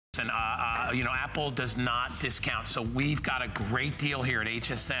And, you know, Apple does not discount, so we've got a great deal here at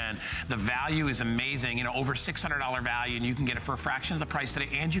HSN. The value is amazing, you know, over $600 value, and you can get it for a fraction of the price today,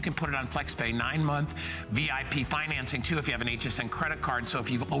 and you can put it on FlexPay, 9-month VIP financing, too, if you have an HSN credit card. So if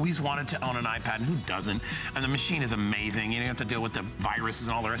you've always wanted to own an iPad, and who doesn't? And the machine is amazing. You don't have to deal with the viruses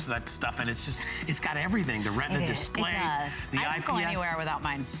and all the rest of that stuff, and it's just, it's got everything. The Retina display, the IPS. I don't go anywhere without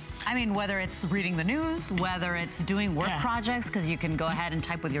mine. I mean, whether it's reading the news, whether it's doing work projects, because you can go ahead and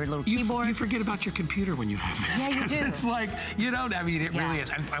type with your little keyboard. You forget about your computer when you have this. Yeah, you do. It's like, you don't, I mean, it really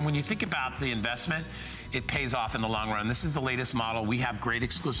is. And when you think about the investment, it pays off in the long run. This is the latest model. We have great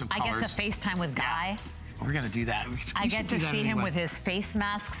exclusive colors. I get to FaceTime with Guy. We're gonna do that. I get to see him with his face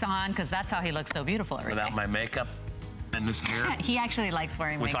masks on, because that's how he looks so beautiful every day. Without my makeup and this hair. He actually likes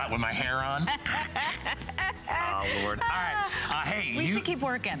wearing makeup. With my hair on. Oh, Lord. All right. Hey, we should keep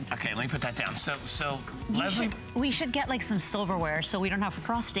working. Okay, let me put that down. So Leslie. We should get like some silverware so we don't have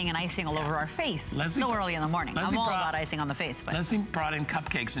frosting and icing all over our face. Leslie, so early in the morning. I'm all about icing on the face. But. Leslie brought in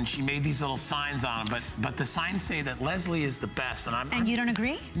cupcakes and she made these little signs on them, but the signs say that Leslie is the best. And you don't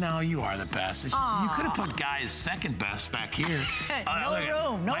agree? No, you are the best. It's just, you could have put Guy as second best back here.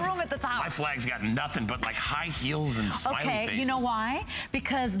 No room at the top. My flag's got nothing but like high heels and smiley faces. Okay, you know why?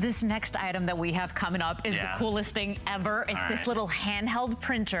 Because this next item that we have coming up is the coolest thing ever. It's this little handheld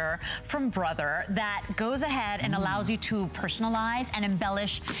printer from Brother that goes ahead and allows you to personalize and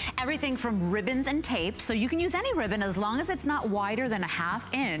embellish everything from ribbons and tape. So you can use any ribbon as long as it's not wider than a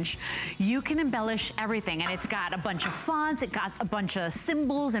 ½ inch. You can embellish everything, and it's got a bunch of fonts, it got a bunch of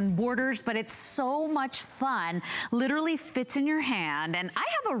symbols and borders, but it's so much fun. Literally fits in your hand. And I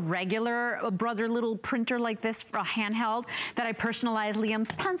have a regular Brother little printer like this for a handheld that I personalize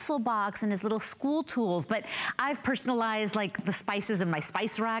Liam's pencil box and his little school tools, but I've personalized like the spices in my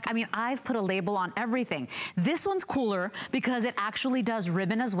spice rack. I mean, I've put a label on everything. This one's cooler because it actually does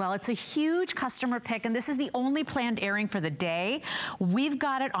ribbon as well. It's a huge customer pick, and this is the only planned airing for the day. We've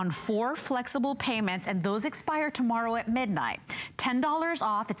got it on 4 flexible payments, and those expire tomorrow at midnight. $10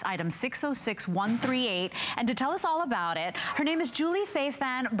 off. It's item 606138. And to tell us all about it, her name is Julie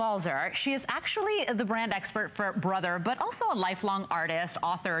Faye-Fan Balzer. She is actually the brand expert for Brother, but also a lifelong artist,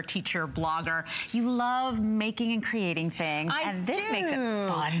 author, teacher, blogger. You love making and creating things, and this makes it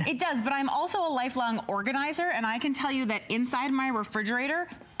fun. It does, but I'm also a lifelong organizer, and I can tell you that inside my refrigerator,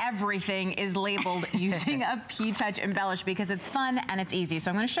 everything is labeled using a Ptouch Embellish because it's fun and it's easy.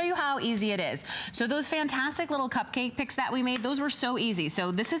 So I'm going to show you how easy it is. So those fantastic little cupcake pics that we made, those were so easy.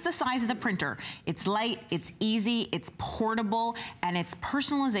 So this is the size of the printer. It's light, it's easy, it's portable, and it's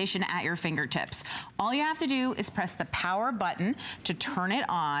personalization at your fingertips. All you have to do is press the power button to turn it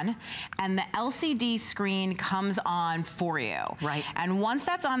on, and the LCD screen comes on for you. Right. And once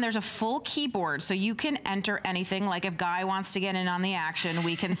that's on, there's a full keyboard, so you can enter anything. Like if Guy wants to get in on the action,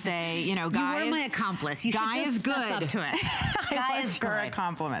 we can say, you know, Guy you were my accomplice. You should just fess up to it. Guy is good. A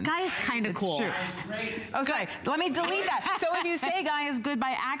compliment. Guy is kind of cool. True. Oh, sorry. Let me delete that. So if you say Guy is good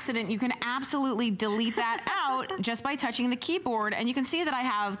by accident, you can absolutely delete that out just by touching the keyboard. And you can see that I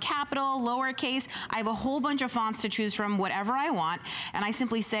have capital, lowercase. I have a whole bunch of fonts to choose from, whatever I want. And I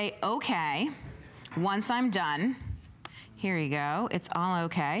simply say, okay. Once I'm done, here you go. It's all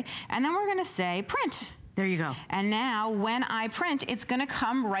okay. And then we're going to say print. There you go. And now when I print, it's gonna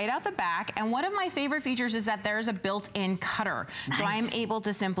come right out the back. And one of my favorite features is that there's a built-in cutter. Nice. So I'm able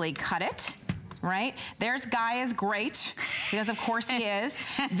to simply cut it. Right? There's Guy is great, because of course he is.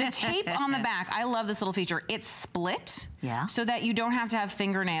 The tape on the back, I love this little feature. It's split, so that you don't have to have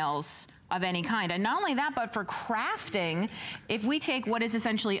fingernails of any kind. And not only that, but for crafting, if we take what is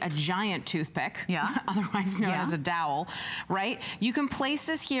essentially a giant toothpick, otherwise known as a dowel, right? You can place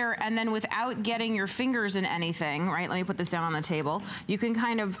this here, and then without getting your fingers in anything, right? Let me put this down on the table. You can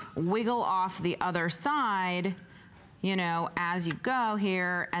kind of wiggle off the other side, you know, as you go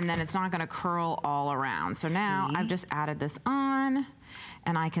here, and then it's not gonna curl all around. So now I've just added this on,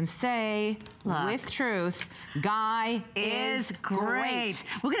 and I can say, with truth, Guy is great.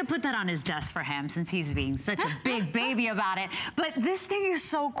 We're gonna put that on his desk for him since he's being such a big baby about it. But this thing is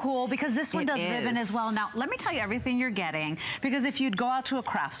so cool because this one does ribbon as well. Now, let me tell you everything you're getting, because if you'd go out to a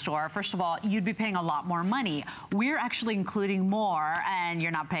craft store, first of all, you'd be paying a lot more money. We're actually including more, and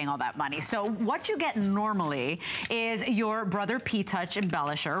you're not paying all that money. So what you get normally is your Brother Ptouch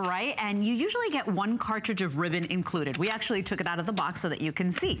Embellisher, right? And you usually get 1 cartridge of ribbon included. We actually took it out of the box so that you you can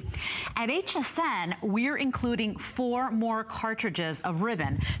see. At HSN, we're including 4 more cartridges of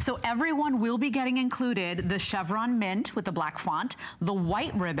ribbon. So everyone will be getting included the chevron mint with the black font, the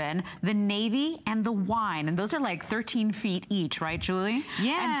white ribbon, the navy, and the wine. And those are like 13 feet each, right, Julie?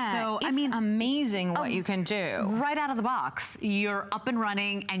 Yeah, and so, it's I mean, amazing what you can do. Right out of the box, you're up and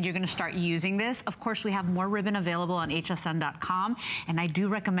running and you're gonna start using this. Of course, we have more ribbon available on hsn.com, and I do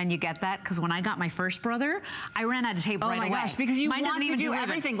recommend you get that, because when I got my first brother, I ran out of tape right away. Oh my gosh, because you Mine want to do ribbon.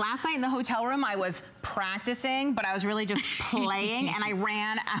 everything. Last night in the hotel room, I was practicing, but I was really just playing, and I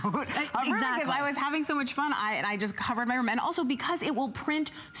ran out of room because I was having so much fun. And I just covered my room, and also because it will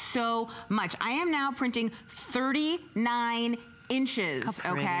print so much. I am now printing 39 inches,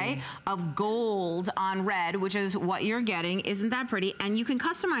 okay, of gold on red, which is what you're getting. Isn't that pretty? And you can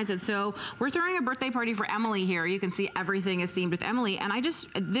customize it. So we're throwing a birthday party for Emily here. You can see everything is themed with Emily. And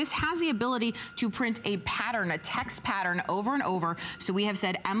this has the ability to print a pattern, a text pattern over and over. So we have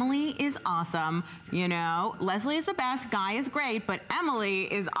said, Emily is awesome. You know, Leslie is the best, Guy is great, but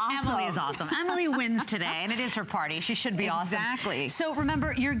Emily is awesome. Emily is awesome. Emily wins today, and it is her party. She should be awesome. Exactly. So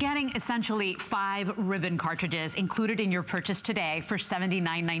remember, you're getting essentially 5 ribbon cartridges included in your purchase today for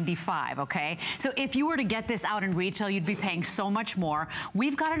 $79.95, okay? So if you were to get this out in retail, you'd be paying so much more.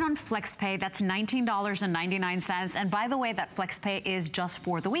 We've got it on FlexPay. That's $19.99. And by the way, that FlexPay is just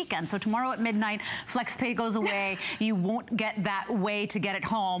for the weekend. So tomorrow at midnight, FlexPay goes away. You won't get that way to get it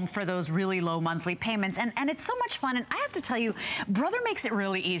home for those really low monthly payments. And it's so much fun. And I have to tell you, Brother makes it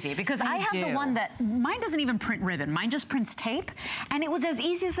really easy, because I have the one that, mine doesn't even print ribbon. Mine just prints tape. And it was as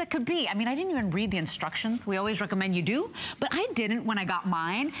easy as it could be. I mean, I didn't even read the instructions. We always recommend you do, but I didn't when I got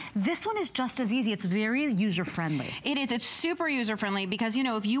mine. This one is just as easy. It's very user-friendly. It is. It's super user-friendly because, you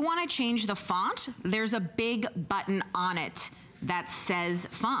know, if you want to change the font, there's a big button on it that says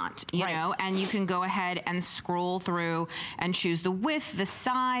font, you know, and you can go ahead and scroll through and choose the width, the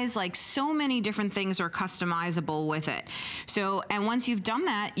size, like so many different things are customizable with it. So, and once you've done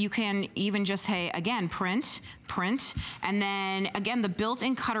that, you can even just, hey, again, print, and then again, the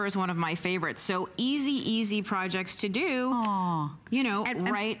built-in cutter is one of my favorites. So easy projects to do, you know,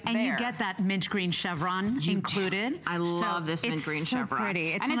 right there. And you get that mint green chevron included. I love this mint green chevron. It's so pretty.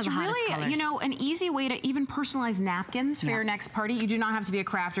 It's and one it's of the hottest really, colors. you know, an easy way to even personalize napkins for your next party. You do not have to be a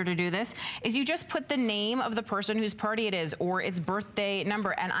crafter to do this. Is you just put the name of the person whose party it is or its birthday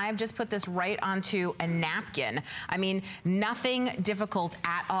number, and I've just put this right onto a napkin. I mean, nothing difficult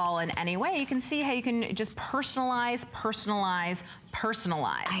at all in any way. You can see how you can just personalize.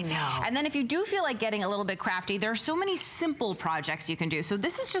 I know. And then if you do feel like getting a little bit crafty, there are so many simple projects you can do. So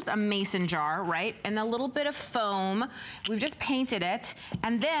this is just a mason jar, right? And a little bit of foam. We've just painted it.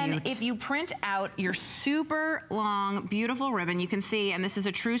 And then if you print out your super long, beautiful ribbon, you can see, and this is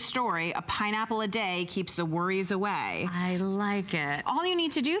a true story, a pineapple a day keeps the worries away. I like it. All you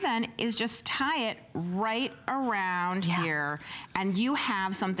need to do then is just tie it right around here. And you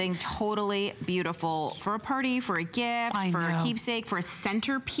have something totally beautiful for a party, for a gift, for a keepsake, for a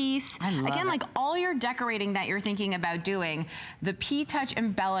centerpiece. Again, like all your decorating that you're thinking about doing, the Ptouch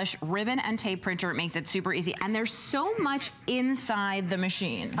Embellish ribbon and tape printer makes it super easy. And there's so much inside the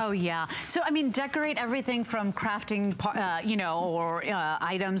machine. Oh yeah. So I mean, decorate everything from crafting, you know, or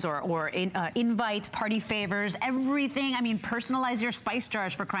items or invites, party favors, everything. I mean, personalize your spice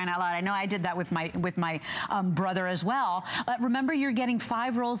jars, for crying out loud. I know I did that with my brother as well. Remember, you're getting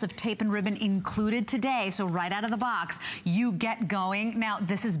 5 rolls of tape and ribbon included today. So right out of the box, you get going. Now,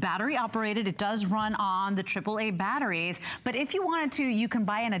 this is battery operated. It does run on the AAA batteries, but if you wanted to, you can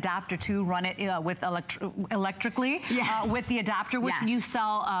buy an adapter to run it with electrically with the adapter, which you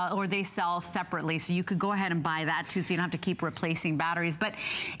sell or they sell separately. So you could go ahead and buy that too, so you don't have to keep replacing batteries. But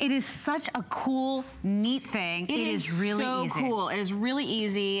it is such a cool, neat thing. It is really easy. So cool. It is really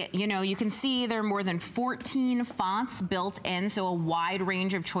easy. You know, you can see there are more than 14 fonts built in, so a wide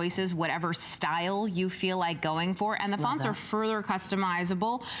range of choices, whatever style you feel like going for. And the fonts are further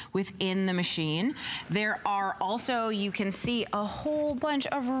customizable within the machine. There are also, you can see a whole bunch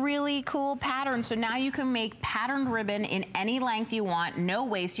of really cool patterns. So now you can make patterned ribbon in any length you want, no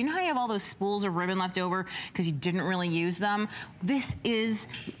waste. You know how you have all those spools of ribbon left over because you didn't really use them? This is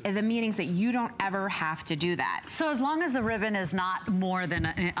the meanings that you don't ever have to do that. So as long as the ribbon is not more than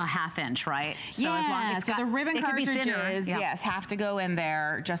a ½ inch, right? So as long as so the ribbon cartridges, yes, have to go in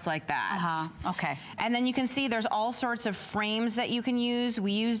there just like that. Okay. And then you can see there's all sorts of frames frames that you can use.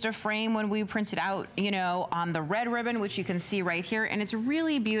 We used a frame when we printed out, you know, on the red ribbon, which you can see right here. And it's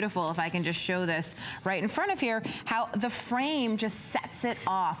really beautiful, if I can just show this right in front of here, how the frame just sets it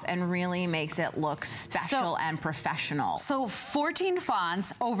off and really makes it look special and professional. So 14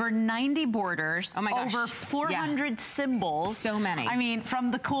 fonts, over 90 borders, oh my gosh, over 400 symbols. So many. I mean,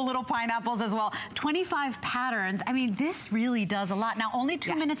 from the cool little pineapples as well. 25 patterns. I mean, this really does a lot. Now, only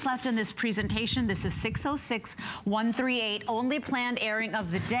 2 minutes left in this presentation. This is 606-138, only planned airing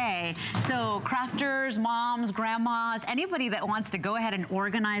of the day. So crafters, moms, grandmas, anybody that wants to go ahead and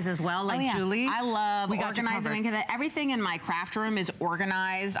organize as well, like Julie. I love organizing because everything in my craft room is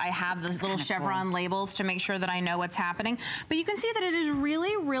organized. I have those little chevron labels to make sure that I know what's happening. But you can see that it is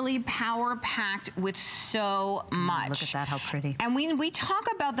really, really power-packed with so much. Look at that, how pretty. And we talk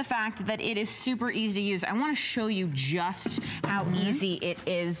about the fact that it is super easy to use. I want to show you just how easy it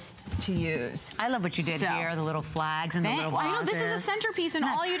is to use. I love what you did here, the little flags and the little vases. I know, this is a centerpiece, and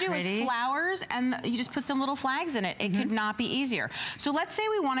all you do is flowers, and you just put some little flags in it. It could not be easier. So let's say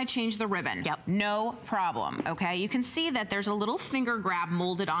we want to change the ribbon. Yep. No problem, okay? You can see that there's a little finger grab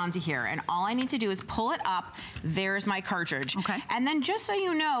molded onto here, and all I need to do is pull it up. There's my cartridge. Okay. And then just so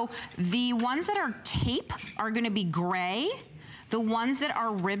you know, the ones that are tape are going to be gray. The ones that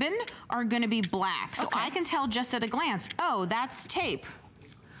are ribbon are going to be black. So I can tell just at a glance, oh, that's tape.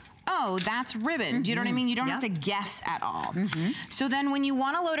 Oh, that's ribbon. Do you know what I mean? You don't have to guess at all. So then when you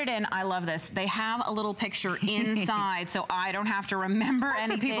want to load it in, I love this. They have a little picture inside, so I don't have to remember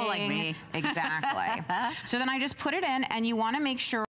anything. For people like me. Exactly. So then I just put it in, and you want to make sure